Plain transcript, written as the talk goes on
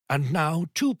And now,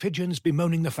 two pigeons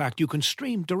bemoaning the fact you can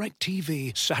stream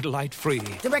DirecTV satellite-free.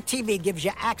 DirecTV gives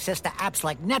you access to apps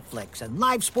like Netflix and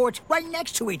live sports right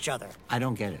next to each other. I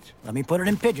don't get it. Let me put it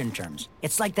in pigeon terms.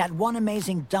 It's like that one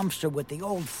amazing dumpster with the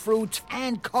old fruits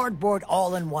and cardboard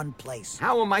all in one place.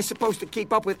 How am I supposed to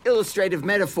keep up with illustrative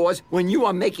metaphors when you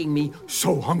are making me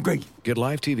so hungry? Get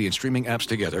live TV and streaming apps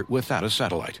together without a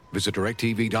satellite. Visit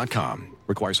DirecTV.com.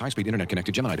 Requires high-speed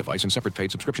internet-connected Gemini device and separate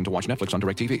paid subscription to watch Netflix on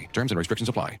DirecTV. Terms and restrictions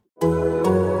apply.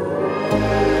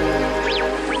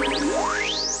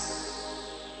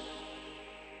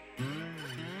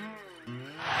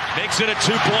 Makes it a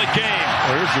 2-point game.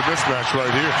 Oh, here's the mismatch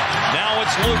right here. Now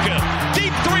it's Luka.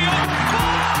 Deep three.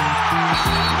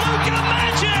 Luka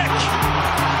Magic!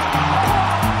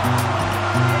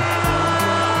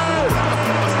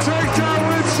 Take that,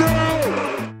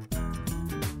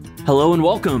 Hello and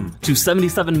welcome to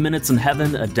 77 Minutes in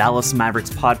Heaven, a Dallas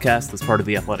Mavericks podcast that's part of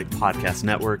the Athletic Podcast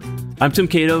Network. I'm Tim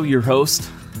Cato, your host.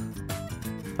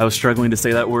 I was struggling to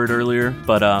say that word earlier,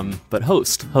 but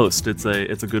host. It's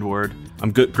a good word.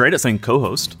 I'm great at saying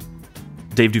co-host.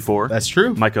 Dave Dufour. That's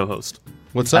true. My co-host.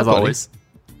 What's up, as buddy? always?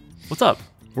 What's up?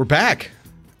 We're back.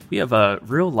 We have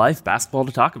real life basketball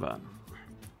to talk about.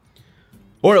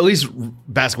 Or at least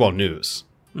basketball news.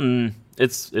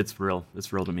 It's real.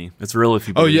 It's real to me. It's real if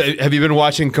you Oh, believe. yeah. Have you been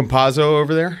watching Campazzo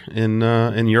over there in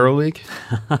EuroLeague?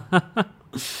 I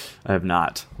have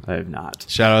not.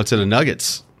 Shout out to the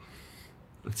Nuggets.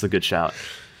 It's a good shout.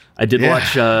 I did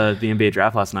watch the NBA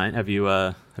draft last night. Have you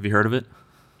heard of it?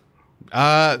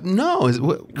 No.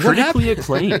 What Critically happened?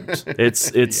 acclaimed.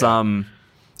 It's a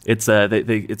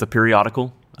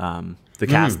periodical.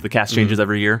 The cast changes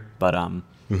every year, but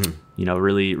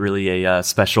really a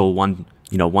special one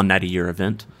night a year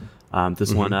event.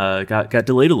 This one got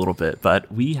delayed a little bit,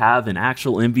 but we have an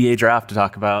actual NBA draft to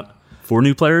talk about. 4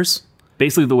 new players.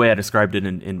 Basically, the way I described it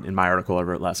in my article I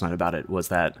wrote last night about it was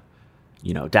that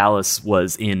Dallas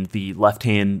was in the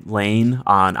left-hand lane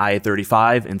on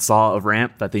I-35 and saw a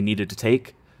ramp that they needed to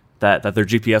take. That their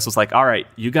GPS was like, all right,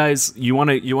 you guys, you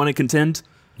want to contend?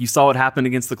 You saw what happened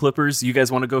against the Clippers. You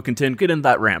guys want to go contend? Get in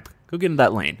that ramp. Go get in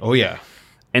that lane. Oh, yeah.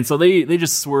 And so they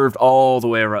just swerved all the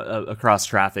way across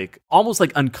traffic, almost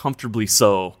like uncomfortably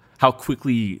so, how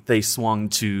quickly they swung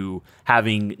to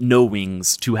having no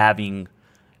wings to having,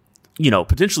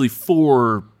 potentially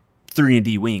 4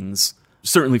 3-and-D wings,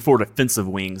 certainly 4 defensive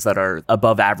wings that are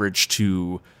above average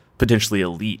to potentially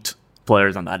elite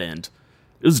players on that end.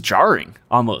 It was jarring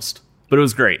almost, but it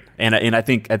was great. And I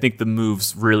think the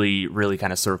moves really, really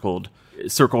kind of circled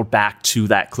back to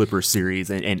that Clippers series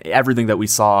and everything that we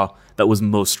saw that was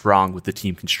most wrong with the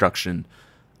team construction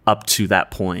up to that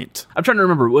point. I'm trying to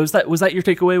remember, was that your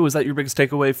takeaway? Was that your biggest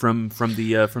takeaway from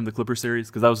the Clippers series?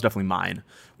 Because that was definitely mine.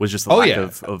 Was just the lack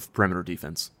of perimeter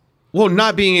defense. Well,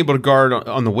 not being able to guard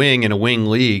on the wing in a wing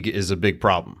league is a big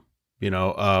problem.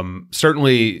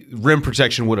 Certainly rim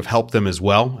protection would have helped them as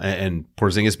well, and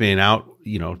Porzingis being out,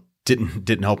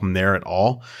 didn't help them there at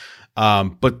all.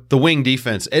 But the wing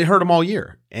defense, it hurt them all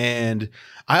year. And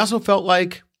I also felt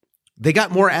like they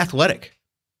got more athletic.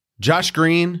 Josh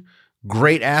Green,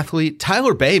 great athlete.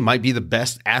 Tyler Bay might be the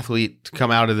best athlete to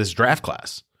come out of this draft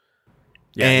class.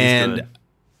 Yeah, and he's good.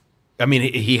 I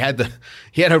mean, he had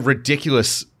a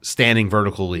ridiculous standing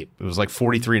vertical leap. It was like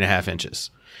 43.5 inches.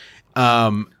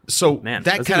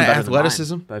 That kind of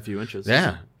athleticism by a few inches.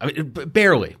 Yeah. I mean,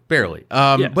 barely.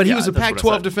 But he was a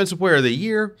Pac-12 Defensive Player of the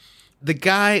Year. The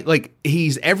guy,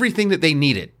 he's everything that they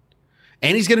needed.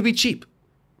 And he's going to be cheap,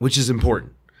 which is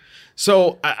important.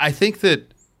 So I think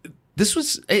that this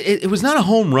was it was not a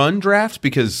home run draft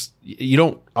because you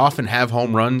don't often have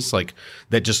home runs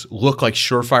that just look like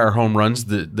surefire home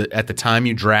runs at the time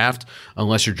you draft,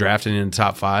 unless you're drafting in the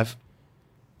top 5.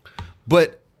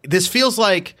 But this feels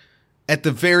like, at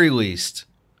the very least,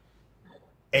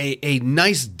 a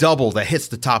nice double that hits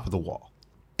the top of the wall.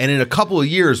 And in a couple of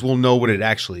years, we'll know what it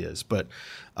actually is. But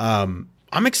I'm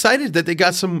excited that they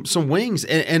got some wings.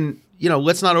 And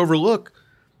let's not overlook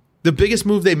the biggest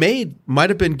move they made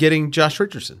might have been getting Josh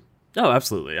Richardson. Oh,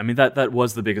 absolutely. I mean, that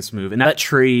was the biggest move. And that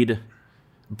trade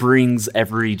brings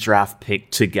every draft pick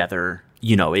together.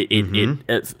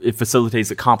 It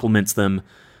facilitates, it complements them.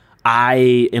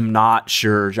 I am not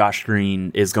sure Josh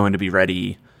Green is going to be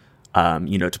ready,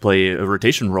 to play a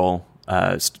rotation role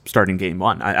starting game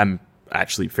 1. I'm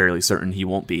actually fairly certain he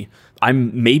won't be.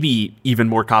 I'm maybe even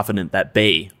more confident that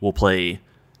Bay will play,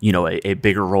 a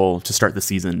bigger role to start the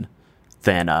season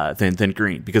than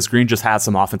Green, because Green just has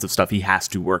some offensive stuff he has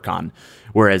to work on,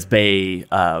 whereas Bay,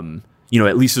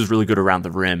 at least is really good around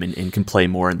the rim and can play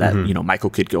more in that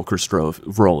Michael Kidd-Gilchrist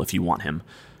role if you want him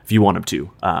you want him to.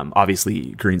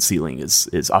 Obviously, Green's ceiling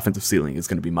is offensive ceiling is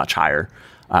going to be much higher,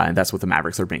 and that's what the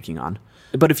Mavericks are banking on.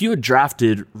 But if you had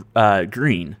drafted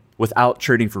Green without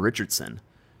trading for Richardson,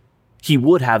 he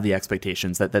would have the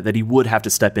expectations that he would have to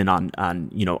step in on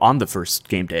the first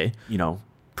game day,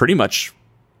 pretty much,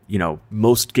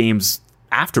 most games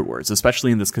afterwards,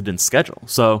 especially in this condensed schedule.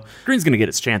 So Green's going to get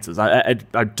his chances. I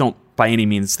don't by any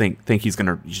means think he's going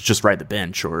to just ride the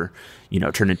bench or,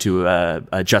 turn into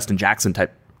a Justin Jackson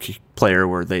type player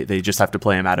where they just have to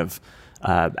play him out of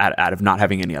not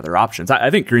having any other options. I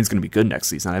think Green's going to be good next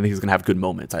season. I think he's going to have good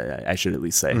moments. I should at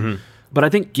least say. Mm-hmm. But I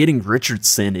think getting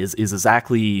Richardson is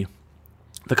exactly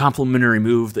the complementary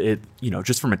move that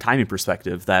just from a timing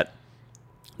perspective that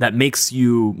makes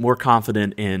you more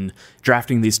confident in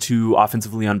drafting these two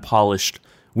offensively unpolished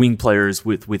wing players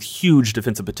with huge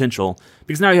defensive potential,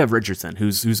 because now you have Richardson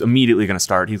who's immediately going to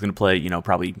start. He's going to play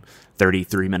probably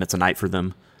 33 minutes a night for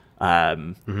them.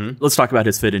 Let's talk about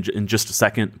his fit in just a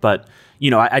second, but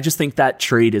I just think that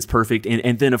trade is perfect.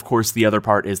 And then of course the other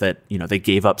part is that they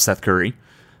gave up Seth Curry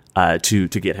to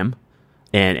get him.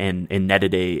 And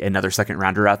netted another second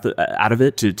rounder out of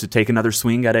it to take another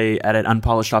swing at an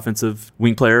unpolished offensive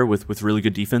wing player with really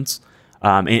good defense.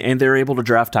 And they're able to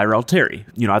draft Tyrell Terry.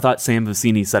 I thought Sam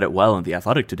Vecini said it well in The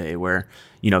Athletic today, where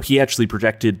he actually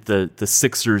projected the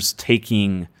Sixers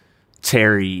taking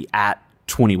Terry at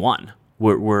 21,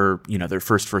 where their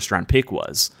first round pick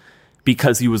was,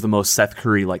 because he was the most Seth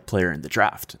Curry like player in the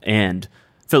draft. And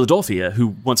Philadelphia, who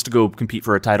wants to go compete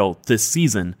for a title this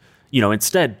season,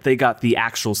 instead they got the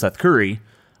actual Seth Curry,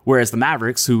 whereas the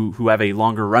Mavericks, who have a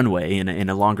longer runway and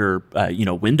a longer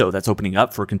window that's opening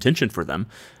up for contention for them,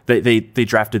 they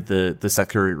drafted the Seth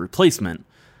Curry replacement,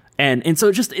 and so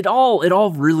it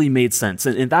all really made sense,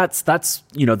 and that's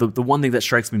the one thing that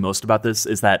strikes me most about this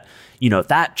is that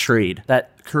that trade,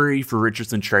 that Curry for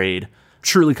Richardson trade,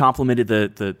 truly complemented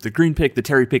the Green pick, the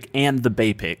Terry pick, and the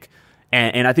Bay pick.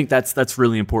 And I think that's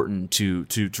really important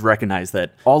to recognize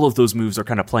that all of those moves are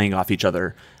kind of playing off each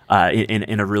other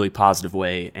in a really positive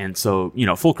way. And so,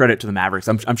 full credit to the Mavericks.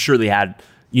 I'm sure they had,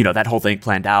 that whole thing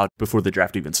planned out before the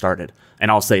draft even started.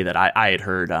 And I'll say that I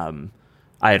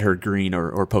had heard Green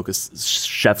or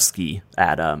Pokusevski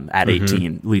at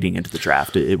 18 leading into the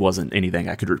draft. It wasn't anything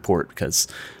I could report because,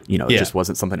 it just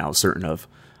wasn't something I was certain of.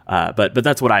 But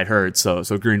that's what I had heard. So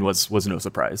Green was no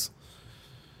surprise.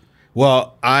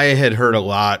 Well, I had heard a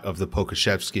lot of the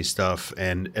Pokusevski stuff,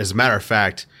 and as a matter of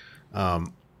fact,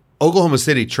 Oklahoma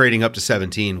City trading up to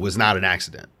 17 was not an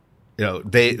accident.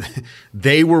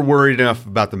 They were worried enough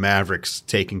about the Mavericks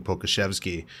taking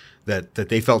Pokusevski that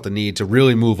they felt the need to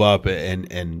really move up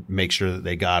and make sure that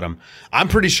they got him. I'm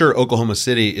pretty sure Oklahoma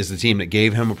City is the team that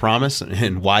gave him a promise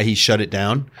and why he shut it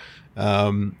down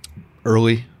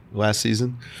early last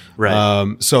season.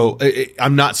 Right. So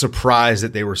I'm not surprised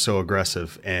that they were so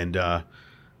aggressive. And,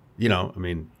 you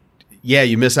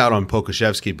miss out on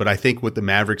Pokusevski, but I think what the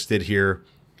Mavericks did here,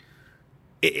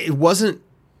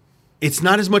 it's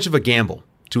not as much of a gamble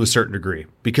to a certain degree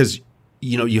because,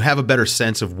 you have a better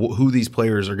sense of who these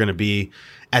players are going to be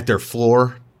at their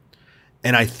floor.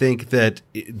 And I think that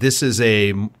this is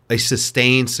a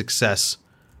sustained success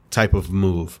type of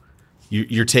move.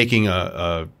 You're taking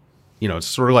it's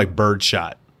sort of like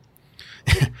birdshot.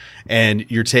 And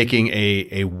you're taking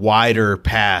a wider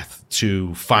path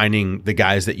to finding the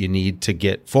guys that you need to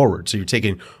get forward. So you're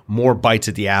taking more bites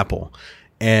at the apple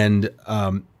and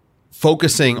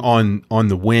focusing on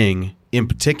the wing in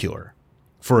particular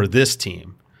for this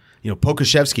team.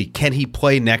 Pokusevski, can he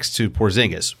play next to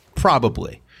Porzingis?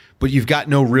 Probably, but you've got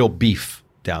no real beef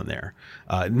down there.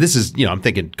 This is, I'm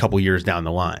thinking a couple years down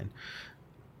the line.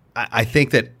 I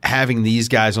think that having these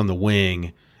guys on the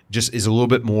wing just is a little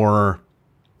bit more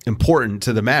important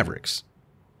to the Mavericks.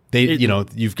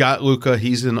 You've got Luka.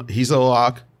 He's a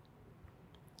lock.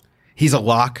 He's a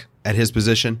lock at his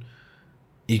position.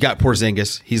 You got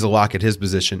Porzingis. He's a lock at his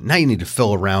position. Now you need to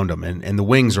fill around him, and the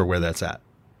wings are where that's at.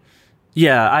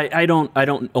 Yeah, I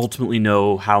don't ultimately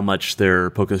know how much their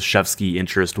Pokusevski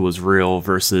interest was real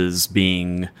versus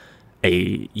being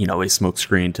a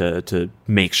smokescreen to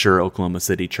make sure Oklahoma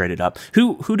City traded up.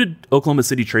 Who did Oklahoma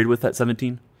City trade with at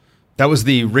 17? That was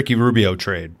the Ricky Rubio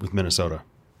trade with Minnesota.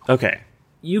 Okay.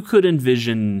 You could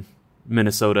envision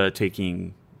Minnesota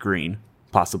taking Green,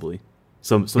 possibly.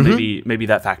 So maybe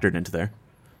that factored into there.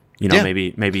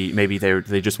 Maybe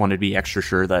they just wanted to be extra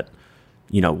sure that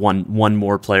one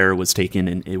more player was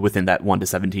taken within that 1 to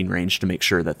 17 range to make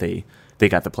sure that they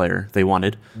got the player they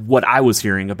wanted. What I was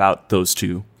hearing about those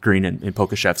two, Green and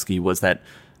Pokusevski, was that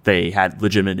they had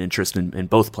legitimate interest in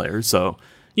both players. So,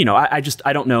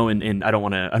 I don't know, and I don't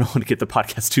want to get the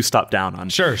podcast too stopped down on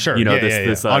sure on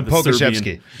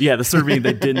Pokusevski. The Serbian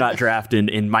they did not draft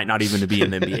and might not even be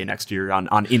in the NBA next year on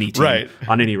any team, right,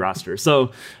 on any roster.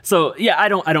 So yeah, I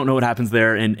don't know what happens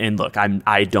there, and look,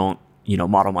 I don't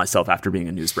model myself after being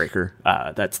a newsbreaker.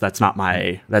 That's not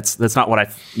what I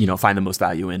find the most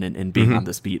value in being on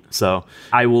this beat. So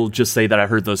I will just say that I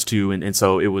heard those two, and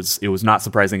so it was not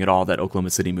surprising at all that Oklahoma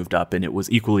City moved up, and it was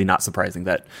equally not surprising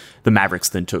that the Mavericks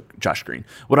then took Josh Green.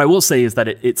 What I will say is that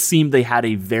it seemed they had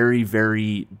a very,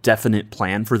 very definite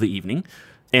plan for the evening,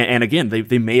 and again,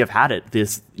 they may have had it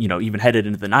this even headed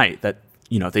into the night that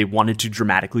they wanted to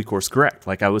dramatically course correct,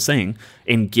 like I was saying,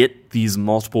 and get these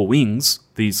multiple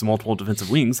defensive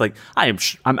wings. Like I'm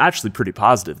actually pretty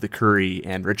positive the Curry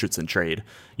and Richardson trade,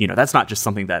 that's not just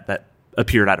something that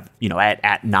appeared out of,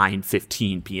 at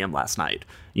 9:15 p.m. last night.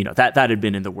 That had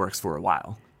been in the works for a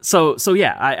while. So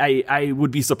yeah, I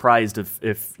would be surprised if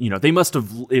they must have,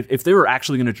 if they were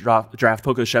actually going to draft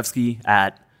Pokusevski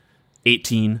at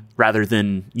 18 rather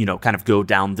than, kind of go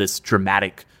down this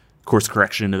dramatic course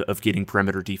correction of getting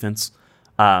perimeter defense.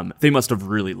 They must have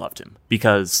really loved him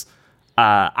because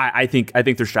I think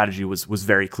their strategy was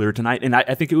very clear tonight, and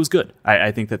I think it was good.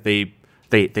 I think that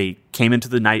they came into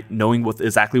the night knowing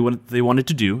exactly what they wanted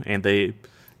to do, and they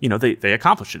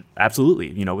accomplished it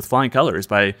absolutely. With flying colors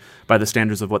by the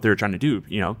standards of what they were trying to do.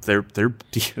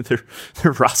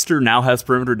 Their roster now has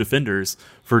perimeter defenders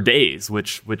for days,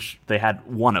 which they had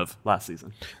one of last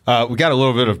season. We got a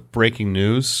little bit of breaking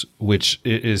news, which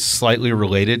is slightly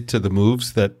related to the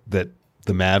moves that the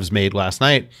Mavs made last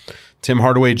night. Tim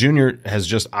Hardaway Jr. has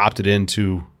just opted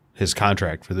into his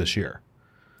contract for this year.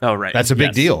 Oh, right. That's a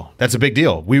big deal. That's a big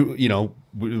deal. It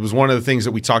was one of the things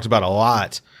that we talked about a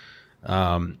lot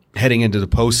heading into the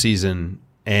postseason,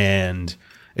 and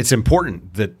it's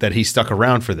important that he stuck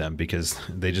around for them because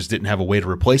they just didn't have a way to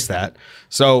replace that.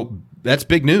 So that's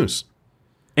big news.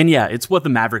 And yeah, it's what the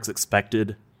Mavericks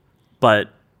expected, but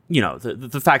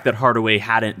the fact that Hardaway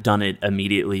hadn't done it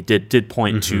immediately did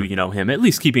point to him at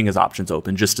least keeping his options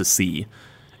open just to see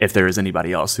if there is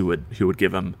anybody else who would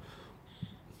give him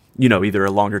either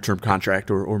a longer term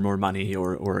contract or more money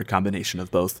or a combination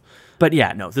of both. But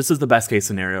yeah, no, this is the best case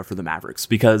scenario for the Mavericks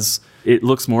because it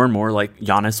looks more and more like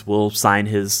Giannis will sign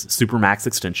his Supermax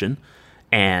extension.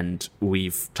 And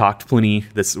we've talked plenty.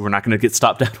 We're not going to get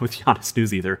stopped down with Giannis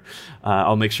news either.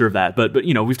 I'll make sure of that. But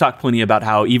we've talked plenty about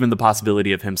how even the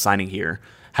possibility of him signing here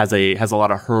has a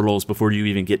lot of hurdles before you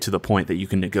even get to the point that you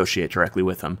can negotiate directly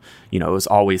with him. It was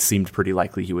always seemed pretty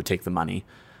likely he would take the money.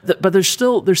 But there's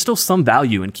still some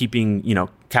value in keeping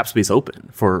cap space open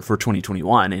for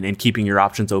 2021 and keeping your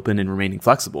options open and remaining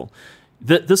flexible.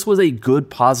 This was a good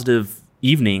positive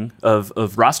evening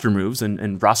of roster moves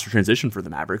and roster transition for the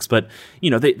Mavericks, but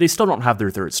they still don't have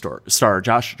their third star.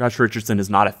 Josh Richardson is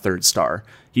not a third star.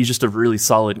 He's just a really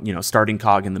solid starting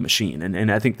cog in the machine,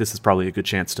 and I think this is probably a good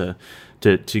chance to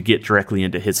get directly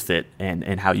into his fit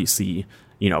and how you see.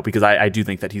 Because I do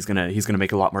think that he's gonna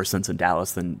make a lot more sense in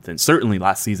Dallas than certainly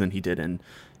last season he did in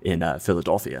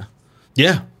Philadelphia.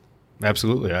 Yeah,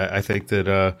 absolutely. I think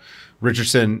that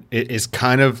Richardson is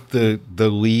kind of the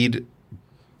lead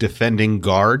defending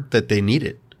guard that they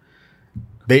needed.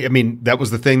 That was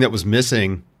the thing that was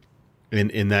missing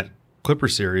in that Clipper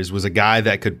series was a guy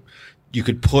that you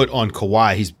could put on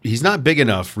Kawhi. He's not big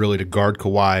enough really to guard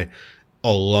Kawhi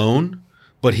alone,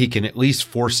 but he can at least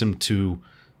force him to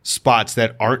spots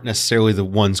that aren't necessarily the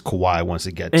ones Kawhi wants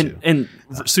to get to. And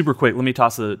super quick, let me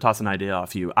toss an idea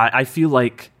off you. I feel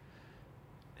like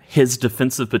his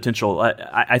defensive potential.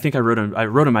 I think I wrote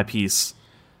in my piece,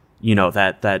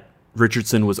 that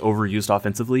Richardson was overused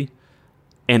offensively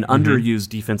and underused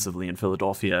defensively in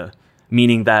Philadelphia,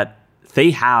 meaning that they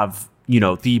have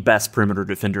the best perimeter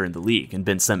defender in the league in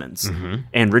Ben Simmons,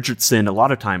 and Richardson a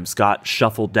lot of times got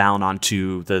shuffled down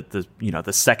onto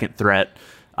the second threat.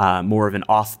 More of an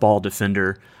off-ball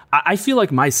defender. I feel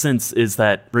like my sense is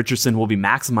that Richardson will be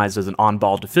maximized as an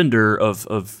on-ball defender of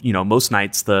most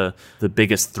nights the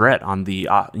biggest threat on the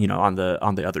on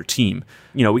the other team.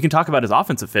 We can talk about his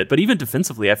offensive fit, but even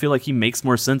defensively, I feel like he makes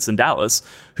more sense in Dallas,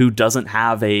 who doesn't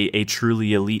have a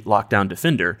truly elite lockdown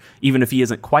defender. Even if he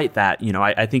isn't quite that,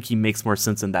 I think he makes more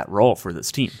sense in that role for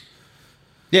this team.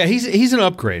 Yeah, he's an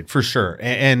upgrade for sure.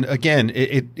 And again,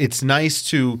 it's nice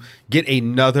to get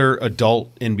another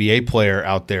adult NBA player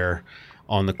out there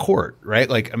on the court, right?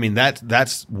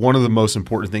 That's one of the most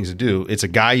important things to do. It's a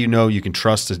guy you can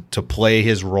trust to play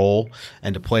his role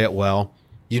and to play it well.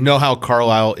 You know how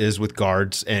Carlisle is with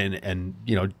guards, and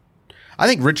I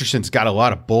think Richardson's got a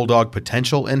lot of bulldog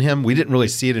potential in him. We didn't really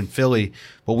see it in Philly,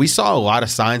 but we saw a lot of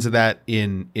signs of that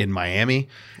in Miami.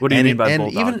 What do you mean by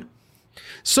bulldog?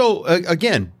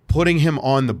 Again, putting him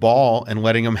on the ball and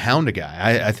letting him hound a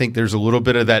guy. I think there's a little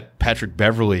bit of that Patrick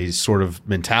Beverley sort of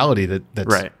mentality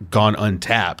that's gone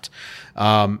untapped.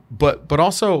 But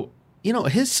also,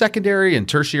 his secondary and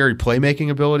tertiary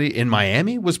playmaking ability in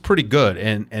Miami was pretty good,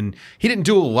 and he didn't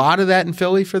do a lot of that in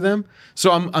Philly for them.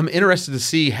 So I'm interested to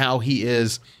see how he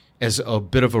is as a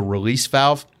bit of a release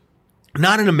valve.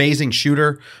 Not an amazing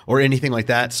shooter or anything like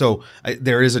that. So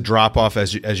there is a drop off,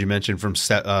 as you mentioned, from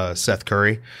Seth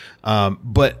Curry.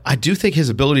 But I do think his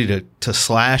ability to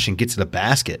slash and get to the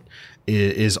basket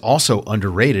is also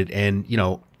underrated. And,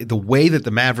 the way that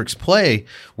the Mavericks play,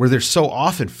 where they're so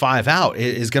often 5 out,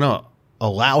 is going to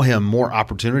allow him more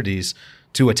opportunities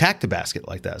to attack the basket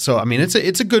like that. So, I mean, it's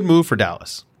a good move for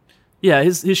Dallas. Yeah,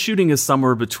 his shooting is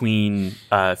somewhere between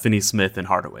Finney-Smith and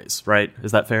Hardaway's, right?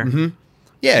 Is that fair? Mm-hmm.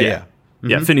 Yeah. Mm-hmm.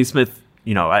 Yeah, Finney-Smith,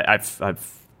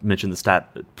 I've mentioned the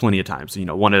stat plenty of times.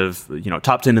 One of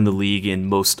top 10 in the league in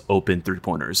most open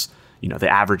 3-pointers. The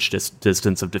average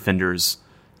distance of defenders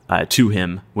to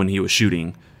him when he was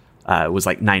shooting was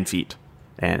like 9 feet,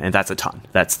 and that's a ton.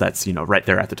 That's right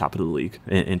there at the top of the league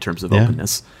in terms of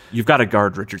openness. You've got to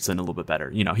guard Richardson a little bit better.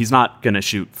 He's not going to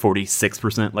shoot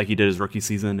 46% like he did his rookie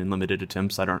season in limited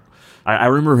attempts. I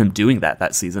remember him doing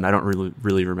that season. I don't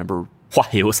really remember why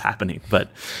it was happening,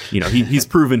 but he's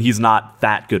proven he's not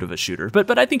that good of a shooter.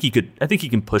 But I think he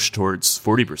can push towards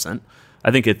 40%.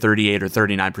 I think a 38 or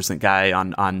 39% guy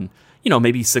on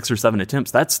maybe 6 or 7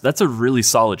 attempts. That's a really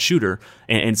solid shooter,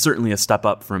 and certainly a step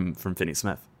up from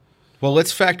Finney-Smith. Well,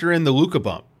 let's factor in the Luka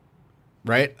bump,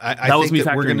 right? I think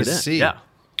that we're going to see. Yeah.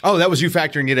 Oh, that was you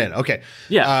factoring it in. Okay.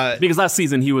 Yeah, because last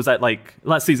season he was at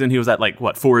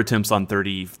what, 4 attempts on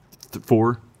 34%,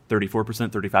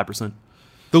 35%.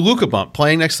 The Luka bump,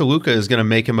 playing next to Luka, is going to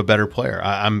make him a better player.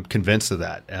 I'm convinced of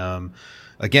that.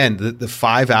 Again, the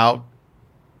 5-out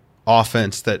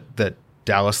offense that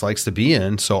Dallas likes to be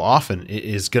in so often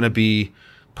is going to be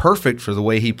perfect for the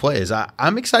way he plays.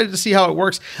 I'm excited to see how it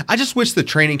works. I just wish the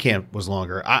training camp was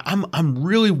longer. I'm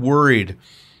really worried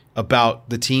about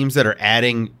the teams that are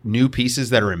adding new pieces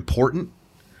that are important.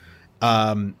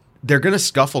 They're going to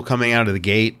scuffle coming out of the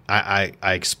gate, I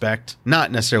expect.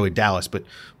 Not necessarily Dallas, but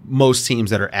most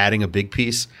teams that are adding a big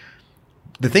piece.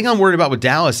 The thing I'm worried about with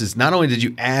Dallas is not only did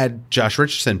you add Josh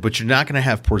Richardson, but you're not going to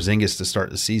have Porzingis to start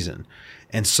the season.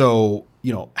 And so,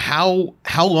 how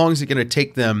long is it going to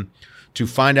take them to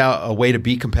find out a way to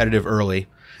be competitive early?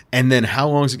 And then how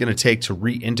long is it going to take to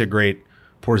reintegrate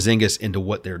Porzingis into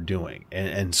what they're doing?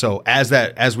 And so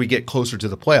as we get closer to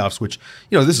the playoffs, which,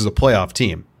 this is a playoff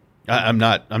team. I'm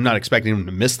not expecting them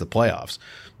to miss the playoffs,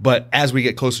 but as we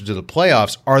get closer to the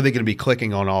playoffs, are they going to be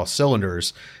clicking on all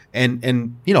cylinders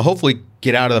and hopefully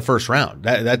get out of the first round?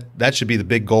 That should be the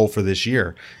big goal for this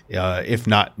year, if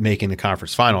not making the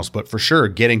conference finals, but for sure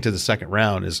getting to the second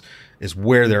round is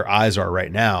where their eyes are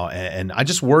right now. And I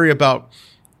just worry about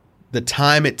the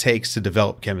time it takes to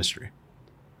develop chemistry.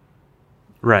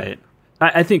 Right.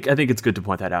 I think it's good to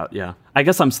point that out. Yeah. I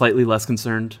guess I'm slightly less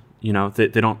concerned, that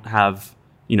they don't have,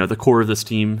 the core of this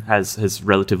team has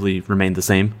relatively remained the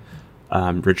same.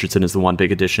 Richardson is the one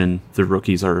big addition. The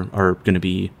rookies are going to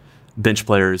be bench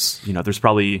players. There's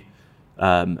probably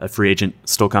a free agent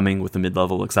still coming with the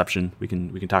mid-level exception. We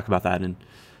can talk about that in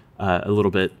a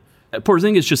little bit.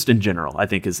 Porzingis just in general, I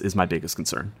think is my biggest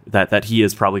concern. That he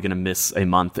is probably going to miss a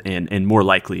month, and more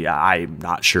likely, I'm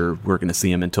not sure we're going to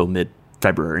see him until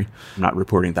mid-February. I'm not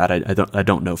reporting that. I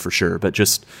don't know for sure, but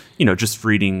just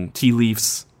reading tea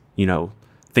leaves,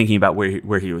 thinking about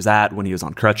where he was at when he was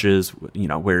on crutches,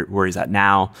 where he's at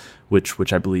now,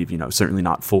 which I believe, certainly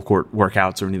not full court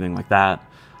workouts or anything like that.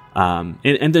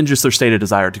 And then just their stated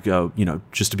desire to go,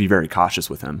 just to be very cautious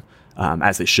with him,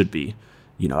 as they should be.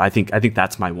 I think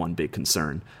that's my one big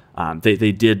concern.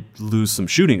 They did lose some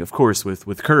shooting, of course,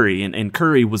 with Curry, and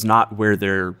Curry was not where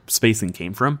their spacing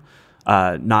came from.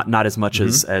 Not as much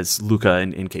as Luka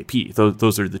and KP.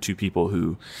 Those are the two people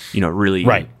who,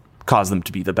 really caused them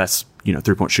to be the best,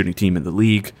 3-point shooting team in the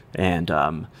league, and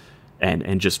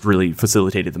just really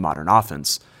facilitated the modern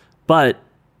offense. But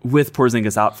with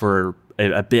Porzingis out for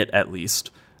a bit at least,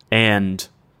 and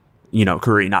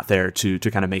Curry not there to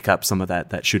kind of make up some of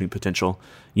that shooting potential,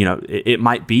 it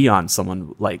might be on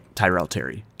someone like Tyrell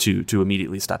Terry to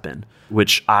immediately step in,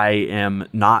 which I am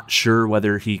not sure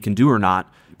whether he can do or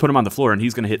not. Put him on the floor and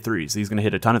he's going to hit threes. He's going to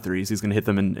hit a ton of threes. He's going to hit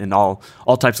them in all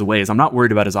types of ways. I'm not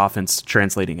worried about his offense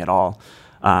translating at all.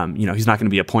 He's not going to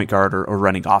be a point guard or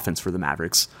running offense for the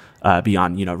Mavericks.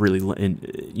 beyond,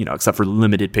 except for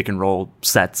limited pick and roll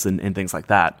sets and things like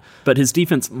that. But his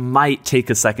defense might take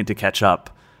a second to catch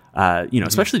up,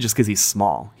 especially just because he's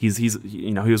small. He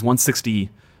was 160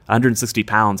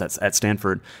 pounds at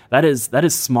Stanford. That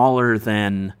is smaller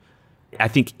than I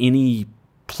think any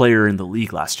player in the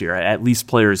league last year, at least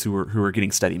players who were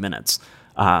getting steady minutes.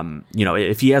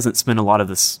 If he hasn't spent a lot of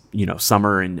this,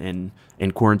 summer in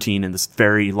quarantine and this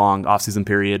very long offseason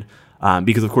period,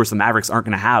 because of course the Mavericks aren't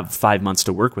going to have 5 months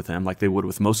to work with him like they would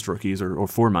with most rookies, or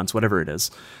 4 months, whatever it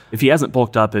is. If he hasn't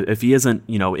bulked up, if he isn't,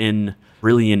 in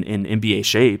NBA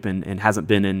shape and hasn't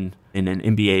been in an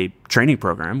NBA training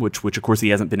program, which of course he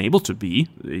hasn't been able to be,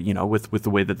 with the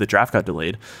way that the draft got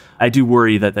delayed, I do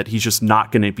worry that he's just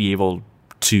not going to be able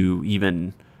to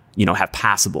even have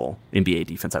passable NBA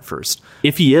defense at first.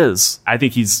 If he is, I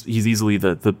think he's easily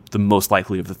the most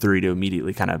likely of the three to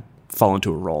immediately kind of fall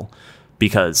into a role,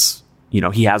 because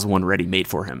he has one ready made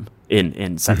for him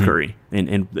in Seth Curry,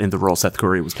 in the role Seth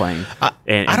Curry was playing.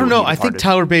 I don't know. I think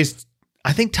Tyler Bay's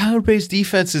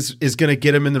defense is going to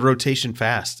get him in the rotation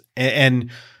fast,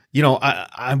 and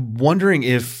I'm wondering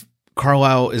if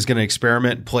Carlisle is going to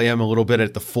experiment and play him a little bit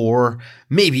at the 4,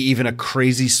 maybe even a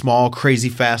crazy small, crazy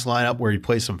fast lineup where he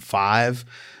plays some 5.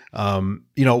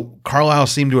 Carlisle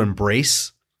seemed to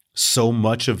embrace so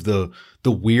much of the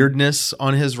weirdness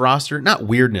on his roster, not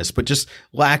weirdness, but just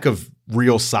lack of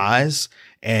real size,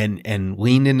 and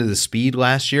leaned into the speed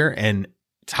last year. And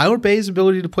Tyler Bay's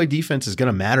ability to play defense is going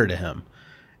to matter to him.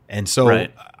 And so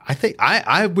right. I think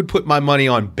I would put my money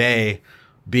on Bay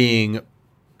being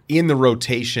in the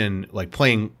rotation, like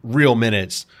playing real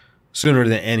minutes sooner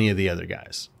than any of the other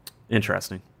guys.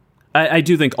 Interesting. I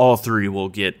do think all three will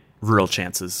get real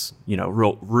chances,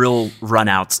 real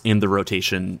runouts in the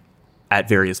rotation at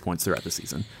various points throughout the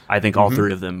season. I think all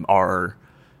three of them have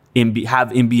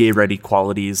NBA ready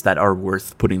qualities that are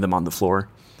worth putting them on the floor.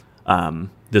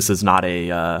 This is not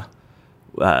a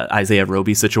Isaiah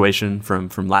Roby situation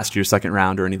from last year's second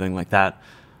round or anything like that.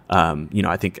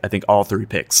 I think all three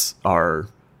picks are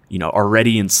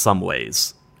ready in some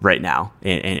ways right now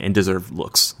and deserve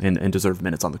looks and deserve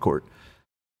minutes on the court.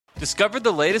 Discover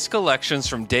the latest collections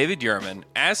from David Yurman,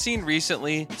 as seen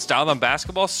recently, styled on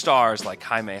basketball stars like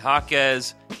Jaime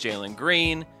Jaquez, Jalen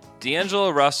Green,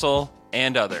 D'Angelo Russell,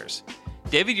 and others.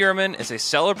 David Yurman is a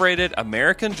celebrated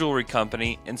American jewelry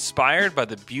company inspired by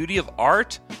the beauty of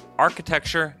art,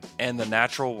 architecture, and the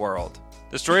natural world.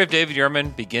 The story of David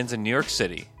Yurman begins in New York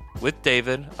City, with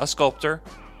David, a sculptor,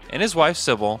 and his wife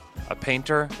Sybil, a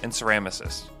painter and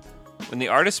ceramicist. When the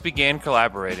artists began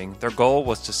collaborating, their goal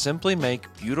was to simply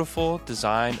make beautiful,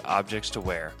 designed objects to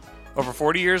wear. Over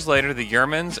 40 years later, the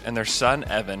Yurmans and their son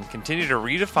Evan continue to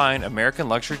redefine American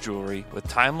luxury jewelry with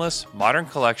timeless, modern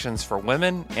collections for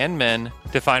women and men,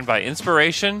 defined by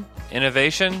inspiration,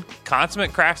 innovation,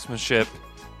 consummate craftsmanship,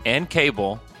 and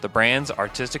Cable, the brand's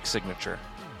artistic signature.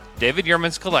 David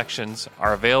Yurman's collections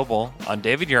are available on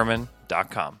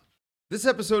davidyurman.com. This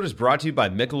episode is brought to you by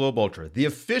Michelob Ultra, the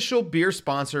official beer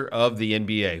sponsor of the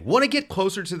NBA. Want to get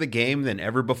closer to the game than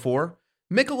ever before?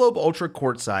 Michelob Ultra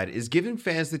Courtside is giving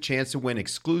fans the chance to win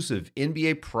exclusive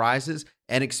NBA prizes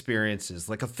and experiences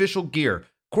like official gear,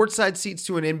 courtside seats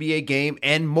to an NBA game,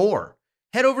 and more.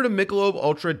 Head over to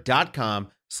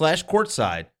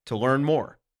MichelobUltra.com/courtside to learn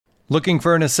more. Looking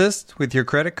for an assist with your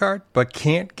credit card but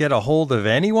can't get a hold of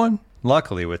anyone?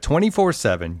 Luckily, with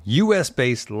 24/7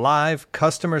 U.S.-based live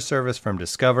customer service from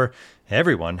Discover,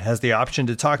 everyone has the option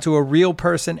to talk to a real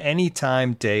person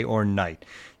anytime, day or night.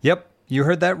 Yep, you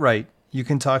heard that right. You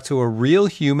can talk to a real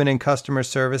human in customer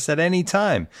service at any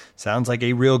time. Sounds like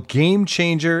a real game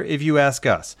changer if you ask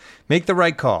us. Make the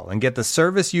right call and get the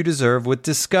service you deserve with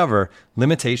Discover.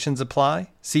 Limitations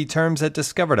apply. See terms at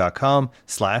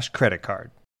discover.com/creditcard.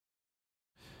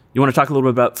 You want to talk a little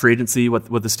bit about free agency,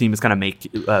 what this team is kind of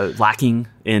lacking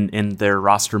in their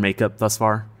roster makeup thus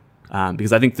far?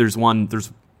 Because I think I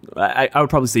would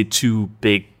probably say two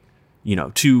big,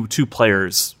 two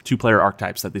player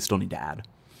archetypes that they still need to add.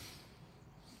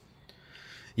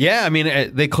 Yeah, I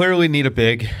mean, they clearly need a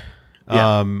big,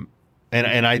 Aaron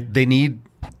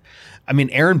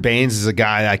Baines is a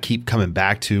guy I keep coming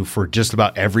back to for just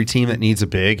about every team that needs a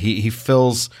big. He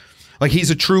feels like he's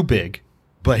a true big,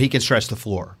 but he can stretch the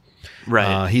floor.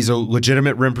 Right. He's a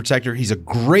legitimate rim protector. He's a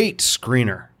great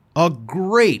screener.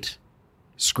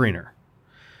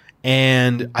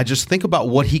 And I just think about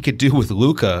what he could do with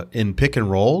Luka in pick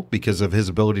and roll because of his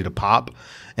ability to pop.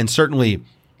 And certainly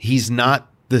he's not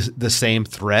the same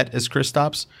threat as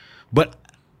Kristaps. But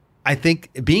I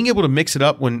think being able to mix it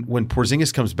up when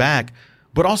Porzingis comes back,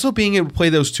 but also being able to play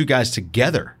those two guys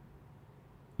together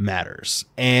matters.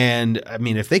 And I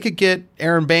mean, if they could get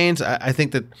Aaron Baines, I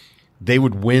think that they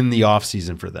would win the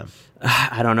offseason for them.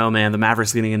 I don't know, man. The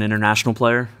Mavericks getting an international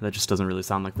player, that just doesn't really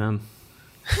sound like them.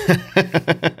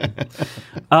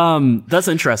 That's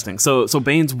interesting. So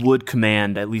Baines would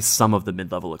command at least some of the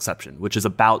mid-level exception, which is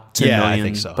about $10 million, I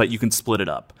think so. But you can split it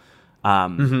up.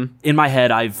 In my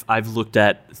head, I've looked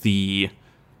at the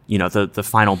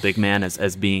final big man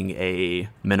as being a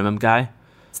minimum guy.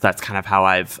 So that's kind of how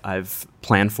I've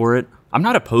planned for it. I'm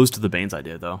not opposed to the Baines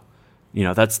idea, though.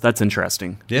 That's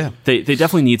interesting. Yeah. They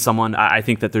definitely need someone. I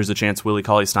think that there's a chance Willie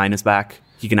Cauley-Stein is back.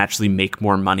 He can actually make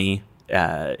more money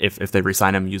if they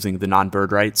re-sign him using the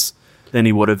non-bird rights than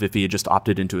he would have if he had just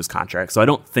opted into his contract. So I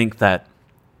don't think that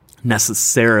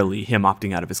necessarily him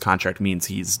opting out of his contract means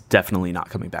he's definitely not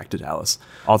coming back to Dallas.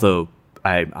 Although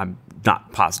I'm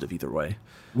not positive either way.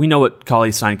 We know what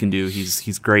Cauley-Stein can do.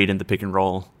 He's great in the pick and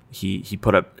roll. He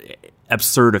put up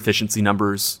absurd efficiency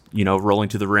numbers, rolling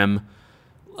to the rim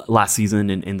last season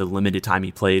in the limited time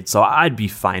he played. So I'd be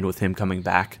fine with him coming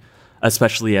back,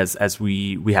 especially as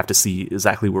we have to see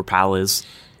exactly where Powell is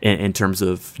in terms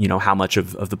of, how much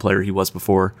of the player he was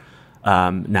before.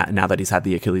 Now that he's had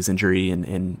the Achilles injury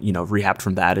and rehabbed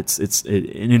from that, it's an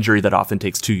injury that often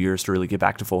takes 2 years to really get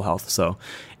back to full health. So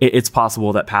it's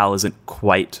possible that Powell isn't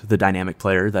quite the dynamic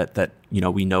player that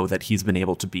we know that he's been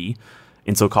able to be.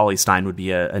 And so Cauley-Stein would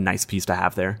be a nice piece to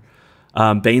have there.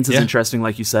 Baines is interesting,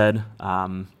 like you said.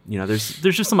 There's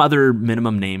just some other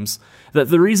minimum names.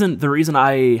 The reason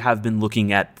I have been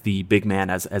looking at the big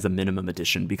man as a minimum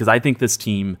addition, because I think this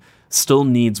team still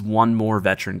needs one more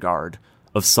veteran guard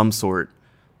of some sort,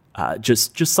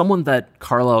 just someone that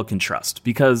Carlisle can trust.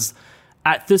 Because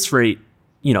at this rate,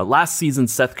 last season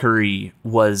Seth Curry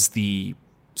was the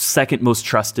second most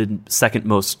trusted, second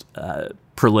most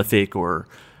prolific or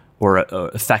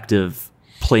effective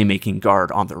playmaking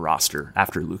guard on the roster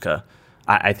after Luka.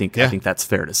 I think that's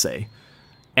fair to say.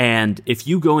 And if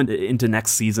you go into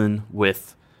next season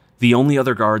with the only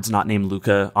other guards not named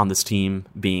Luka on this team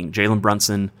being Jalen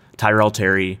Brunson, Tyrell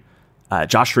Terry,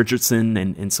 Josh Richardson,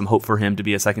 and some hope for him to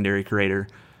be a secondary creator,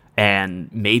 and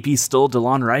maybe still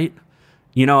DeLon Wright,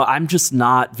 I'm just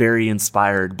not very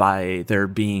inspired by there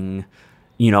being,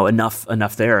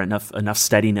 enough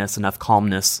steadiness, enough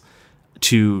calmness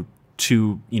to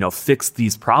fix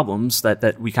these problems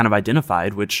that we kind of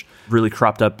identified, which really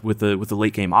cropped up with the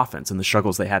late game offense and the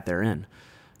struggles they had therein.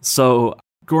 So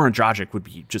Goran Dragic would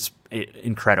be just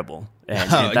incredible.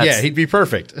 And he'd be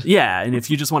perfect. Yeah, and if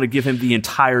you just want to give him the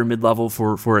entire mid-level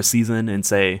for a season and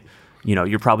say,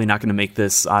 you're probably not going to make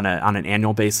this on an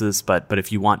annual basis, but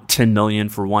if you want $10 million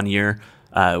for 1 year,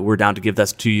 we're down to give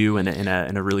this to you in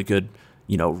a really good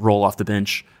roll off the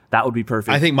bench. That would be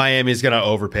perfect. I think Miami's going to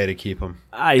overpay to keep him.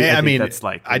 I mean, that's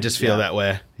like I just feel that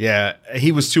way. Yeah,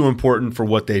 he was too important for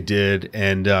what they did,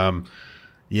 and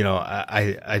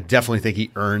I definitely think he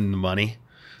earned the money.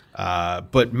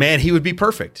 But man, he would be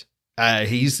perfect.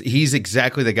 He's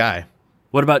exactly the guy.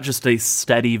 What about just a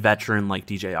steady veteran like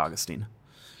DJ Augustine?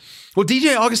 Well,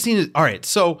 DJ Augustine is all right.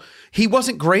 So he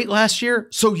wasn't great last year,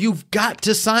 so you've got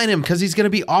to sign him because he's going to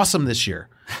be awesome this year.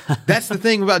 That's the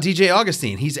thing about DJ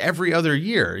Augustine. He's every other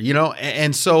year,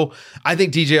 and so I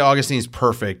think DJ Augustine is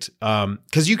perfect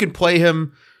because you can play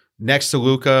him next to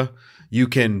Luka. You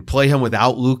can play him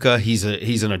without Luka. He's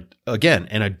an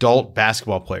adult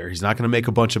basketball player. He's not going to make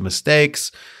a bunch of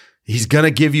mistakes. He's going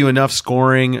to give you enough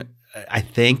scoring, I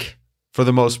think, for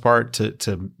the most part,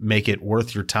 to make it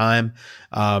worth your time.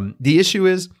 The issue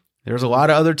is there's a lot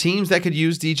of other teams that could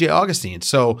use DJ Augustine.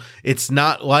 So it's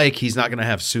not like he's not going to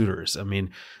have suitors. I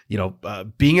mean,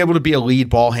 being able to be a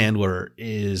lead ball handler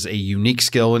is a unique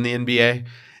skill in the NBA,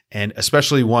 and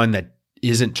especially one that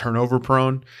isn't turnover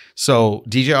prone. So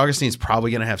DJ Augustine is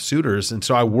probably going to have suitors. And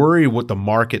so I worry what the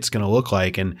market's going to look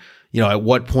like. And, at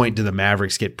what point do the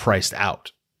Mavericks get priced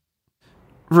out?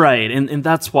 Right. And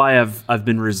that's why I've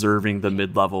been reserving the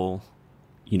mid-level,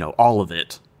 all of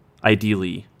it,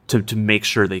 ideally, to make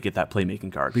sure they get that playmaking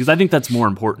guard. Because I think that's more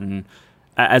important.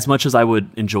 As much as I would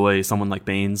enjoy someone like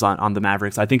Baines on the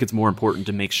Mavericks, I think it's more important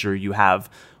to make sure you have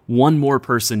one more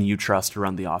person you trust to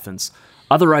run the offense.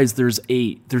 Otherwise, there's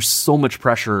so much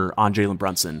pressure on Jalen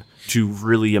Brunson to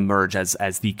really emerge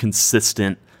as the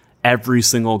consistent, every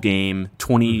single game,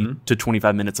 20 to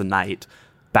 25 minutes a night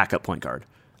backup point guard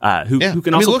who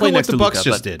can also play next to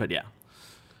Luka. But yeah,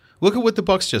 look at what the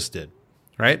Bucks just did,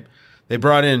 right? They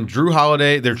brought in Drew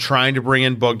Holiday. They're trying to bring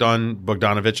in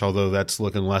Bogdanovic, although that's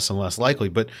looking less and less likely.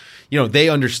 But they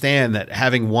understand that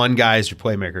having one guy as your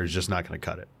playmaker is just not going to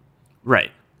cut it.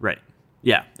 Right.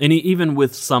 Yeah, and even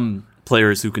with some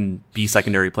players who can be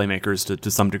secondary playmakers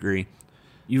to some degree,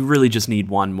 you really just need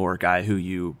one more guy who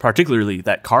you, particularly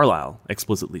that Carlisle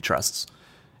explicitly trusts.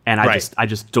 And I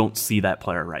just don't see that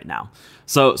player right now.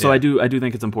 So I do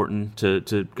think it's important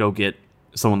to go get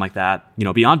someone like that.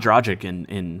 Beyond Dragic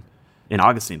in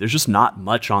Augustine, there's just not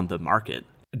much on the market.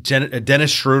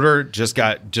 Dennis Schroeder just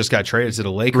got traded to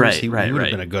the Lakers. He would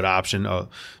have been a good option.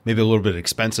 Maybe a little bit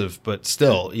expensive, but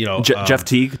still, Jeff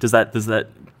Teague, does that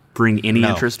bring any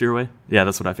interest your way? Yeah,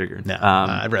 that's what I figured. No,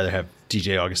 I'd rather have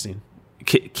DJ Augustine.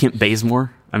 Kent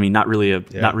Bazemore. I mean, not really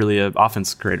a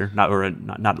offense creator,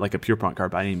 not like a pure point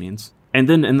guard by any means. And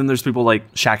then there's people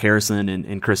like Shaq Harrison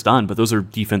and Chris Dunn, but those are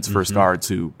defense first guards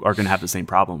who are going to have the same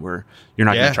problem where you're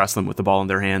not going to trust them with the ball in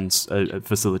their hands,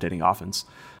 facilitating offense.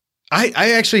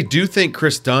 I actually do think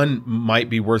Chris Dunn might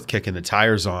be worth kicking the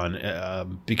tires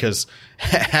on because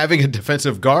having a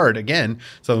defensive guard, again,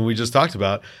 something we just talked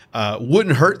about,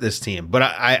 wouldn't hurt this team. But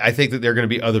I think that there are going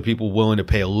to be other people willing to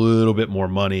pay a little bit more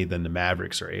money than the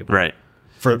Mavericks are able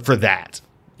for that.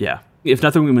 Yeah. If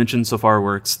nothing we mentioned so far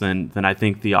works, then I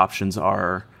think the options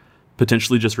are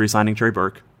potentially just re-signing Trey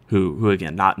Burke, who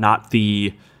again, not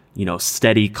the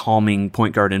steady, calming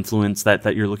point guard influence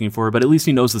that you're looking for, but at least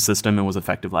he knows the system and was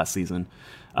effective last season,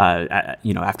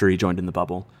 after he joined in the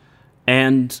bubble.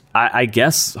 And I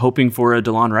guess hoping for a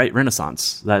DeLon Wright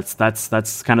renaissance.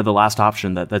 That's kind of the last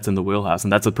option that's in the wheelhouse,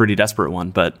 and that's a pretty desperate one.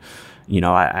 But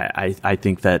I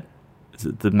think that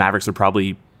the Mavericks are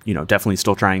probably definitely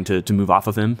still trying to move off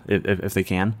of him if they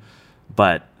can.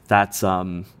 But that's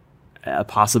a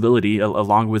possibility,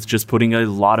 along with just putting a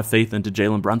lot of faith into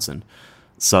Jalen Brunson.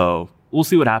 So we'll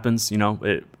see what happens.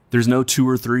 There's no 2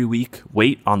 or 3 week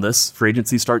wait on this. Free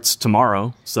agency starts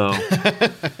tomorrow, so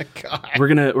we're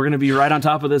gonna be right on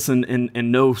top of this and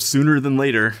know sooner than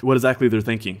later what exactly they're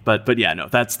thinking. But yeah, no,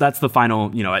 that's the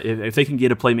final. If they can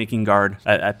get a playmaking guard,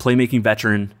 a playmaking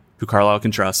veteran who Carlisle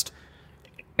can trust,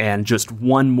 and just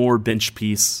one more bench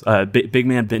piece, big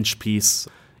man bench piece,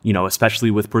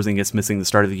 especially with Porzingis missing the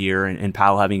start of the year and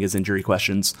Powell having his injury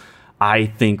questions, I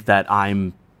think that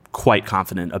I'm quite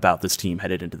confident about this team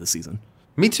headed into the season.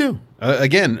 Me too.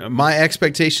 Again, my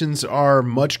expectations are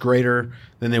much greater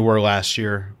than they were last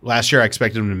year. Last year, I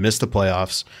expected them to miss the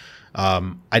playoffs.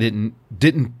 I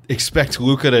didn't expect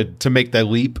Luka to make that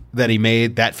leap that he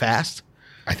made that fast.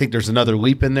 I think there's another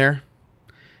leap in there.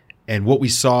 And what we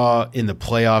saw in the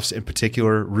playoffs in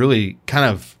particular really kind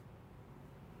of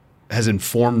has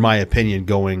informed my opinion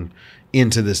going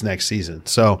into this next season.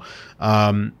 So,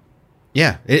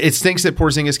 yeah, it stinks that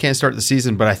Porzingis can't start the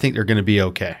season, but I think they're going to be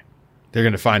okay. They're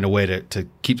going to find a way to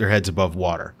keep their heads above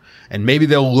water. And maybe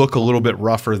they'll look a little bit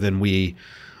rougher than we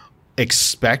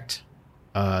expect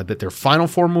that their final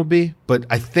form will be, but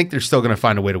I think they're still going to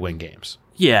find a way to win games.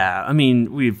 Yeah, I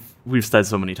mean, we've said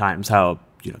so many times how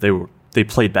they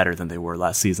played better than they were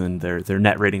last season. Their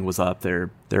net rating was up.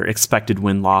 Their expected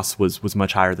win-loss was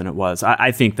much higher than it was.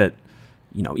 I think that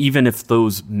even if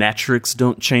those metrics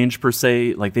don't change per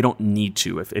se, like they don't need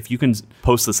to. If you can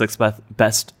post the 6th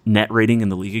best net rating in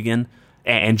the league again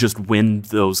and just win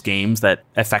those games, that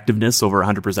effectiveness over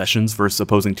 100 possessions versus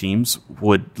opposing teams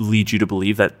would lead you to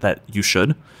believe that you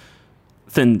should,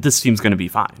 then this team's going to be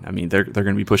fine. I mean, they're going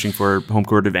to be pushing for home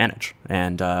court advantage,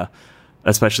 and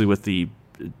especially with the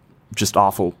just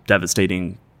awful,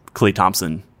 devastating Klay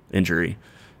Thompson injury.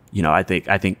 I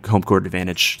think home court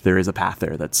advantage, there is a path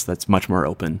there that's much more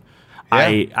open.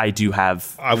 Yeah. I do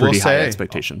have pretty high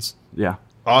expectations. Yeah.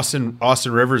 Austin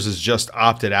Rivers has just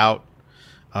opted out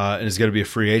and is going to be a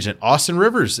free agent. Austin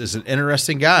Rivers is an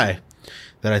interesting guy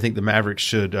that I think the Mavericks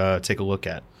should take a look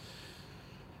at.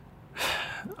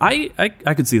 I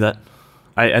could see that.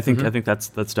 I think that's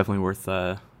definitely worth.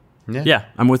 Yeah,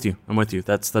 I'm with you.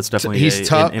 That's definitely he's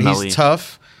tough. An MLE. He's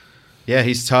tough. Yeah,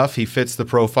 he's tough. He fits the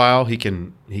profile. He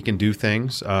can do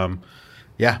things.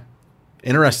 Yeah,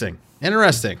 interesting.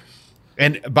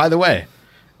 And by the way,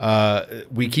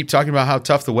 we keep talking about how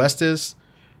tough the West is.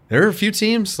 There are a few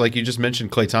teams, like you just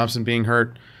mentioned, Klay Thompson being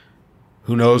hurt.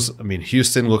 Who knows? I mean,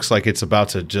 Houston looks like it's about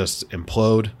to just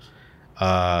implode.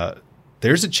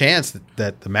 There's a chance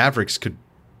that the Mavericks could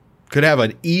have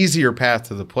an easier path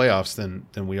to the playoffs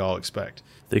than we all expect.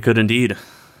 They could indeed.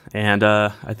 And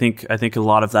I think a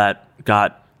lot of that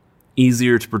got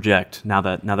easier to project now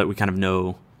that we kind of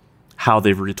know how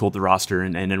they've retooled the roster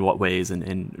and in what ways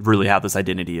and really how this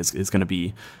identity is going to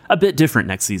be a bit different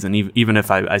next season, even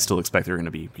if I still expect they're going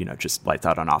to be just lights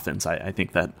out on offense. I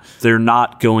think that they're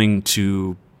not going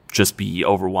to just be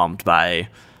overwhelmed by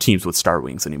teams with star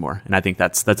wings anymore. And I think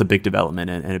that's a big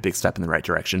development and a big step in the right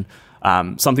direction.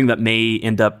 Something that may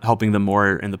end up helping them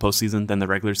more in the postseason than the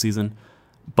regular season.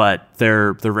 But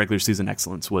their regular season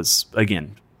excellence was,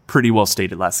 again, pretty well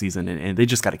stated last season, and they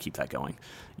just got to keep that going.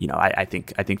 I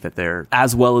think that they're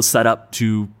as well as set up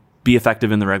to be effective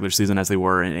in the regular season as they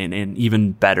were, and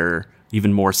even better,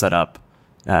 even more set up,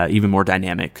 even more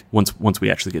dynamic once we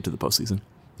actually get to the postseason.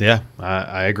 Yeah,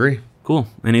 I agree. Cool.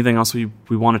 Anything else we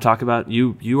want to talk about?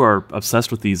 You are obsessed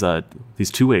with these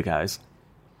two-way guys.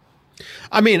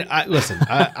 I mean, listen.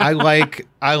 I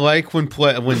like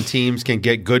when teams can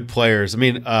get good players. I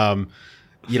mean,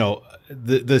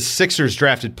 the Sixers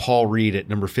drafted Paul Reed at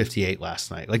number 58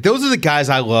 last night. Like, those are the guys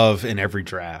I love in every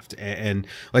draft, and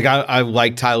like I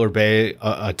like Tyler Bay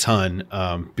a ton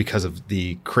because of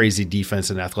the crazy defense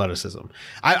and athleticism.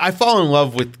 I fall in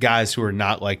love with guys who are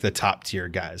not like the top tier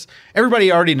guys. Everybody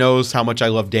already knows how much I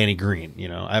love Danny Green.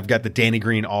 I've got the Danny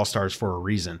Green All-Stars for a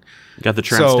reason. You got the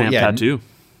tramp stamp tattoo.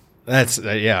 That's I'm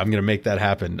going to make that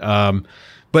happen.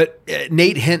 But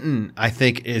Nate Hinton, I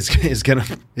think, is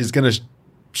gonna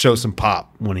show some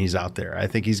pop when he's out there. I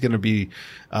think he's going to be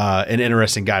an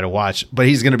interesting guy to watch, but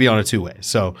he's going to be on a two-way.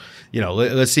 So,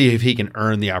 let's see if he can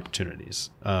earn the opportunities.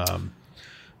 I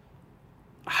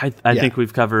think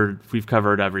we've covered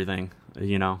everything.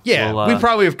 Yeah, we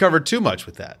probably have covered too much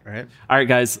with that, right? All right,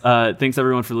 guys. Thanks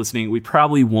everyone for listening. We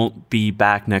probably won't be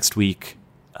back next week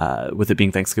with it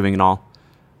being Thanksgiving and all,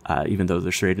 even though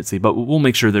there's free agency. But we'll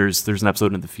make sure there's an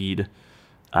episode in the feed.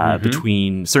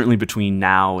 Between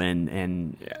now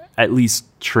and at least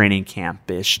training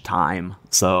camp-ish time.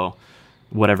 So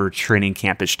whatever training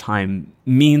camp-ish time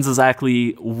means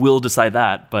exactly, we'll decide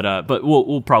that. But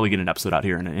we'll probably get an episode out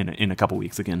here in a couple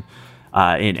weeks again.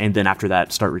 And then after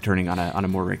that, start returning on a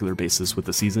more regular basis with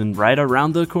the season right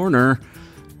around the corner.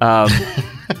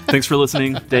 Thanks for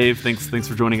listening, Dave. Thanks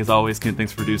for joining as always. Kent,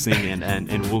 thanks for producing,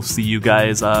 and we'll see you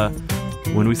guys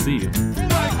when we see you.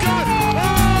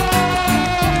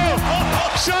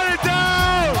 Shut it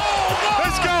down!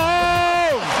 Let's go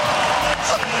home!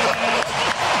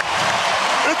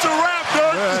 It's a wrap,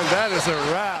 dude! Man, that is a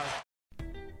wrap.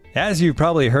 As you've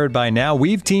probably heard by now,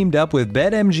 we've teamed up with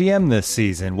BetMGM this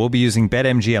season. We'll be using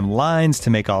BetMGM lines to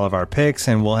make all of our picks,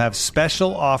 and we'll have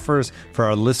special offers for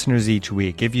our listeners each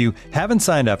week. If you haven't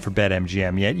signed up for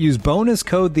BetMGM yet, use bonus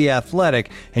code The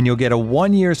Athletic, and you'll get a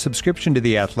 1-year subscription to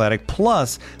The Athletic,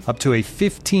 plus up to a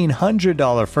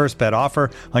 $1,500 first bet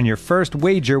offer on your first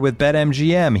wager with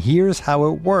BetMGM. Here's how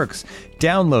it works.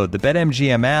 Download the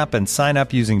BetMGM app and sign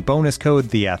up using bonus code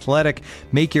The Athletic.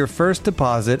 Make your first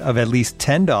deposit of at least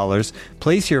 $10.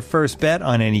 Place your first bet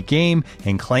on any game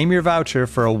and claim your voucher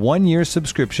for a 1-year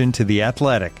subscription to The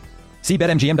Athletic. See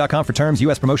BetMGM.com for terms.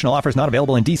 U.S. promotional offers not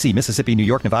available in D.C., Mississippi, New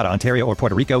York, Nevada, Ontario, or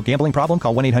Puerto Rico. Gambling problem?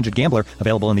 Call 1-800-GAMBLER.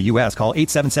 Available in the U.S. Call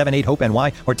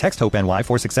 877-8-HOPE-NY or text HOPE-NY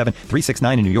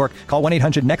 467-369 in New York. Call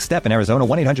 1-800-NEXT-STEP in Arizona.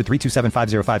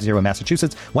 1-800-327-5050 in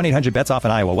Massachusetts. 1-800-BETS-OFF in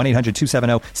Iowa.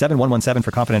 1-800-270-7117 for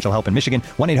confidential help in Michigan.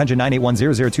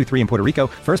 1-800-981-0023 in Puerto Rico.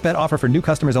 First bet offer for new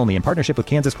customers only in partnership with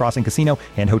Kansas Crossing Casino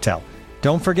and Hotel.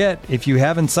 Don't forget, if you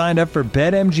haven't signed up for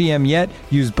BetMGM yet,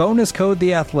 use bonus code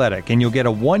The Athletic, and you'll get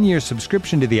a 1-year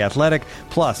subscription to The Athletic,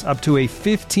 plus up to a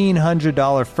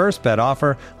 $1,500 first bet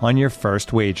offer on your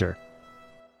first wager.